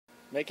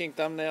Making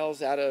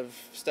thumbnails out of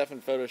stuff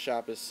in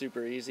Photoshop is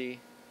super easy.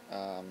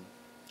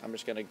 I'm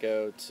just going to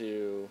go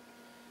to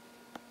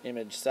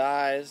image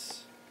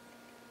size,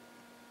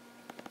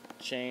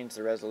 change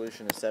the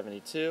resolution to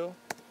 72,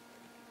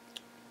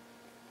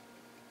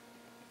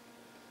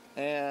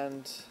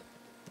 and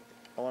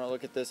I want to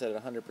look at this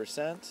at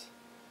 100%.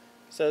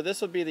 So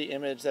this would be the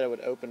image that it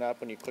would open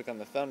up when you click on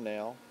the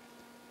thumbnail.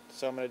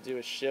 So I'm going to do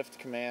a Shift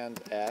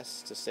Command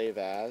S to save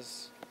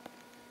as,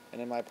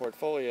 and in my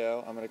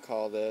portfolio I'm going to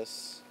call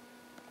this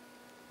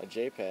a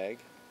JPEG,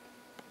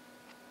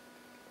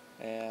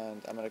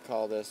 and I'm going to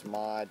call this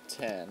Mod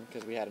 10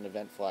 because we had an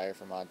event flyer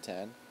for Mod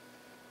 10.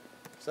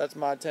 So that's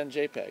Mod 10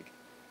 JPEG.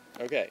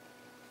 Okay.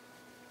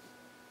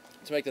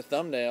 To make the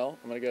thumbnail,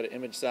 I'm going to go to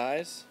image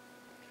size,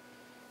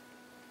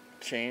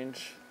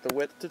 change the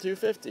width to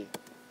 250.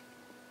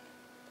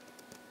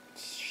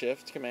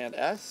 Shift Command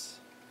S,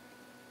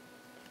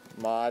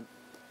 Mod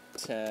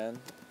 10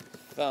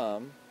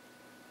 thumb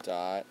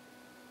dot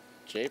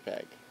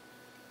JPEG.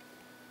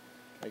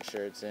 Make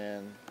sure it's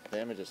in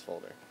the images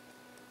folder.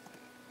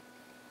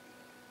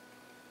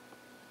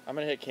 I'm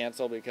going to hit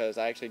cancel because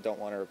I actually don't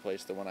want to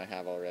replace the one I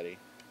have already.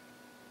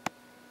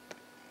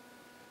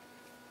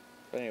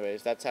 But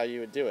anyways, that's how you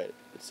would do it.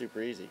 It's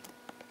super easy.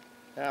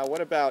 Now, what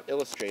about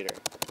Illustrator?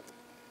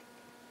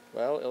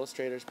 Well,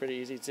 Illustrator is pretty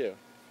easy too.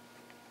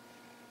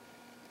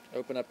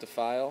 Open up the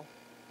file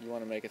you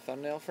want to make a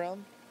thumbnail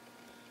from.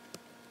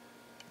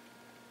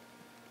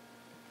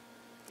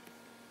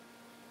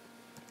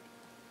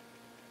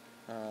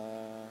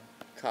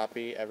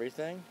 Copy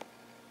everything.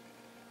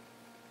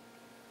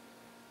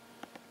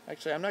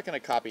 Actually, I'm not going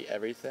to copy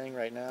everything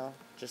right now,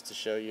 just to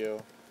show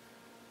you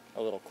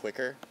a little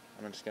quicker.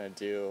 I'm just going to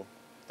do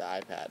the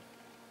iPad.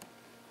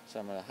 So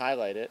I'm going to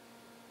highlight it.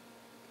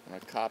 I'm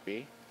going to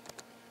copy.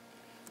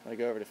 I'm going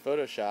to go over to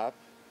Photoshop,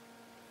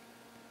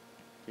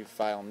 do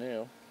File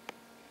New.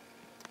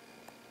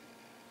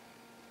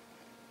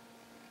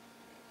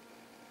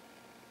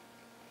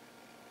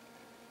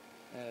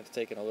 And it's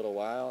taken a little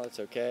while, it's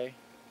okay.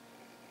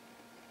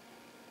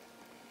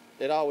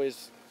 It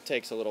always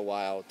takes a little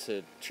while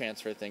to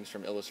transfer things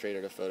from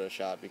Illustrator to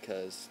Photoshop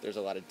because there's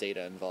a lot of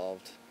data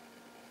involved.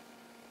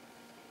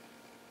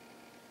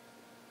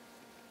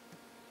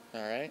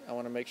 Alright, I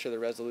want to make sure the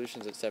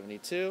resolution's at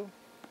 72,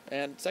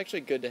 and it's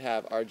actually good to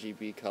have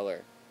RGB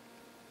color.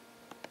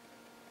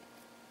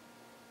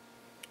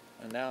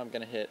 And now I'm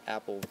going to hit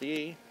Apple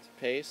V to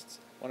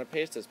paste. I want to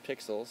paste as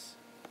pixels.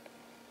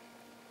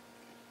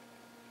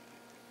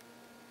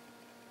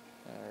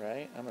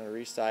 Alright, I'm going to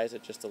resize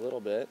it just a little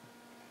bit.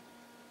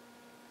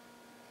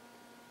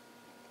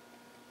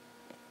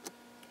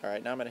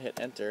 Alright, now I'm going to hit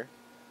enter.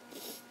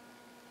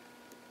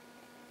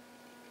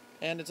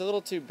 And it's a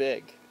little too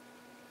big.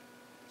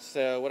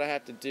 So what I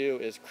have to do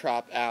is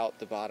crop out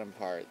the bottom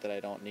part that I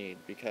don't need,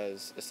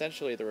 because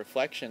essentially the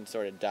reflection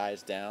sort of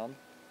dies down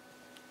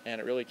and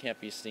it really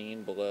can't be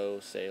seen below,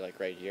 say, like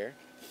right here.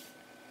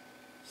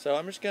 So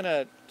I'm just going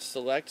to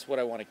select what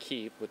I want to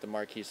keep with the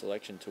marquee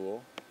selection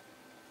tool.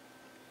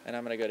 And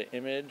I'm going to go to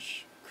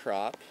Image,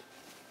 Crop.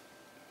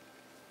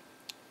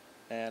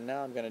 And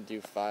now I'm going to do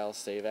File,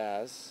 Save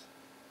As.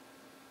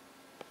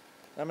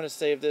 I'm going to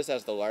save this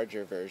as the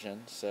larger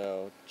version,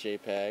 so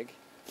JPEG.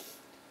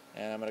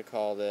 And I'm going to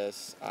call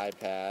this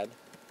iPad.jpg.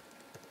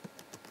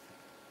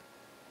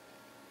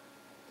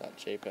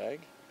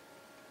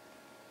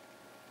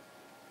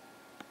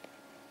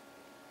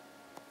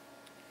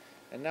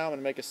 And now I'm going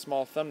to make a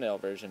small thumbnail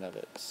version of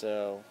it.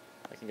 So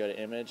I can go to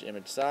Image,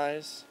 Image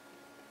Size,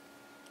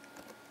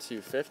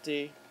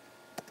 250,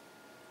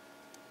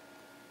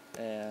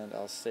 and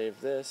I'll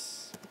save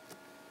this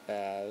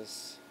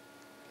as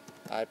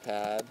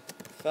iPad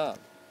thumb.jpg.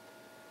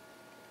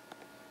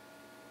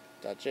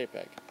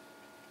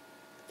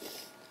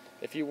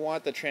 If you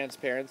want the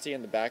transparency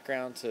in the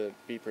background to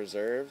be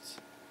preserved,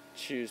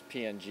 choose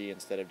PNG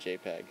instead of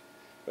JPEG.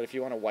 But if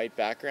you want a white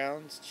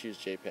background, choose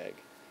JPEG.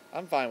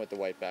 I'm fine with the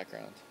white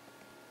background.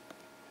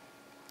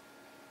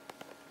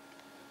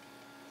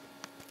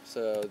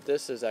 So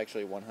this is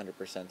actually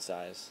 100%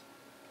 size.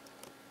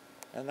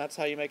 And that's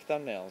how you make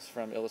thumbnails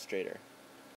from Illustrator.